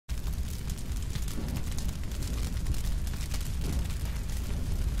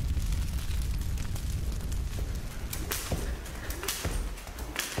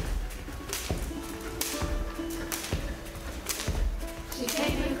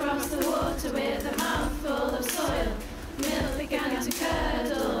across the water with a mouthful of soil. Milk began to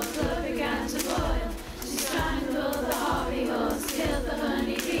curdle, blood began to boil. She strangled the hobby horse, killed the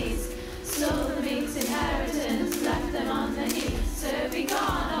honeybees, stole the meek's inheritance, left them on their knees. So be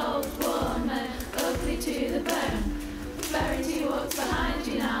gone, old woman, ugly to the bone. Verity walks behind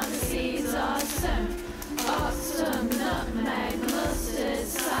you now, the seeds are sown. Oxtum, nutmeg, mustard,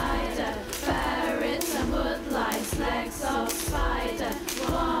 cider, ferrets and woodlice, legs of spider.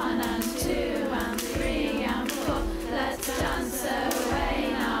 1 and 2 and 3 and 4, let's dance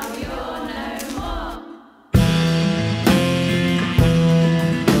away now, you're no more.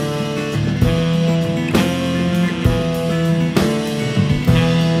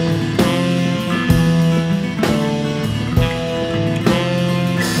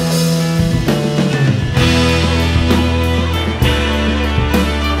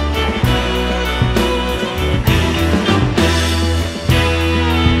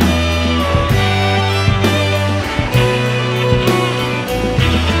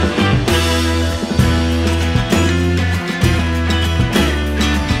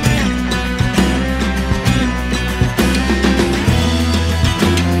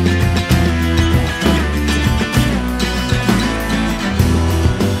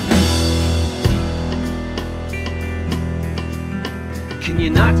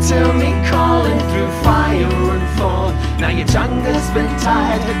 Tell me calling through fire and thorn. Now your tongue has been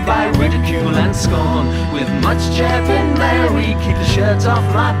tied by ridicule and scorn. With much chirping, Mary, keep the shirt off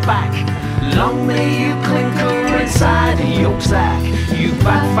my back. Long may you clinker inside a yolk sack. You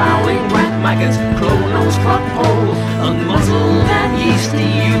back-fouling rat maggots, crow-nosed clodpole, unmuzzled and yeasty,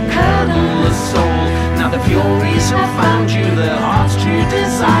 you curdle the soul. Now the Furies have found you, their hearts true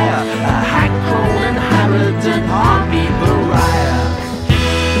desire, a hag, crone and Herod and Harpy Beriah.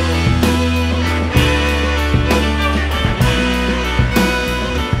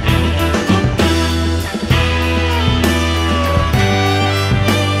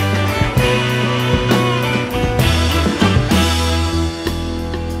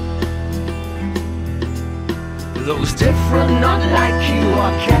 Those different, not like you,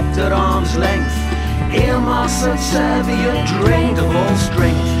 are kept at arm's length. Earmarks subservient, drained of all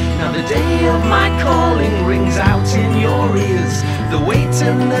strength. Now the day of my calling rings out in your ears. The weight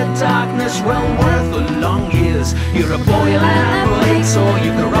in the darkness, well worth the long years. You're a boil and blades, or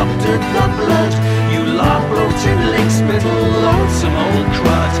you corrupted the blood. You law-bloated lick-spittle, lonesome old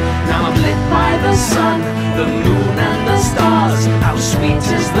crud. Now I'm lit by the sun, the moon and the stars. How sweet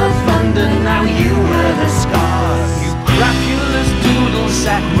is the thunder, now you wear the scars. You crapulous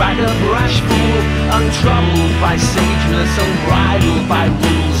doodle-sack, ragger, brash fool, untroubled by sageness, unbridled by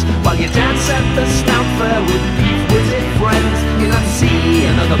rules. While you dance at the snout fair with beef-witted friends, you not see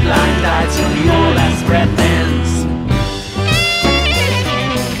another blind eye till your last breath ends.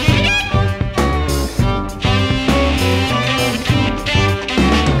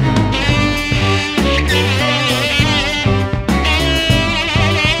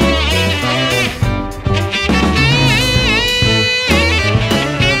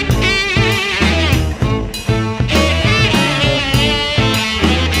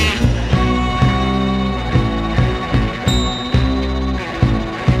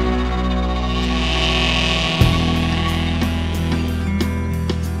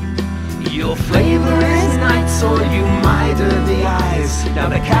 Now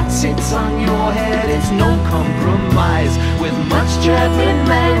the cat sits on your head, it's no compromise. With much chirping,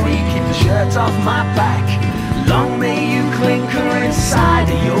 Mary, keep the shirt off my back. Long may you clinker inside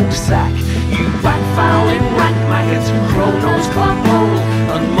a yolk sack. You back-fouling rank maggots, crow-nosed clodpole,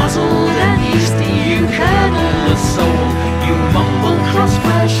 unmuzzled and yeasty, you curdle the soul. You mumble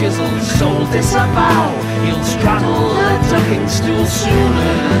cross-fur shizzle, soul disavow. You'll straddle a ducking stool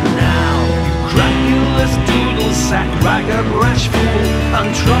sooner than now. Crapulous doodle-sack, ragger, brash fool,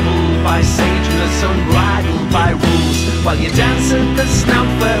 untroubled by sageness, unbridled by rules. While you dance at the snout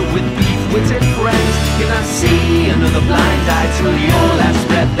fair with beef-witted friends, you not see another blind eye till your last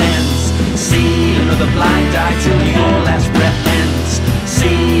breath ends. See another blind eye till your last breath ends.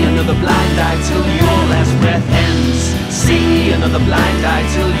 See another blind eye till your last breath ends. See another blind eye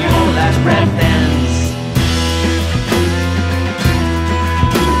till your last breath ends.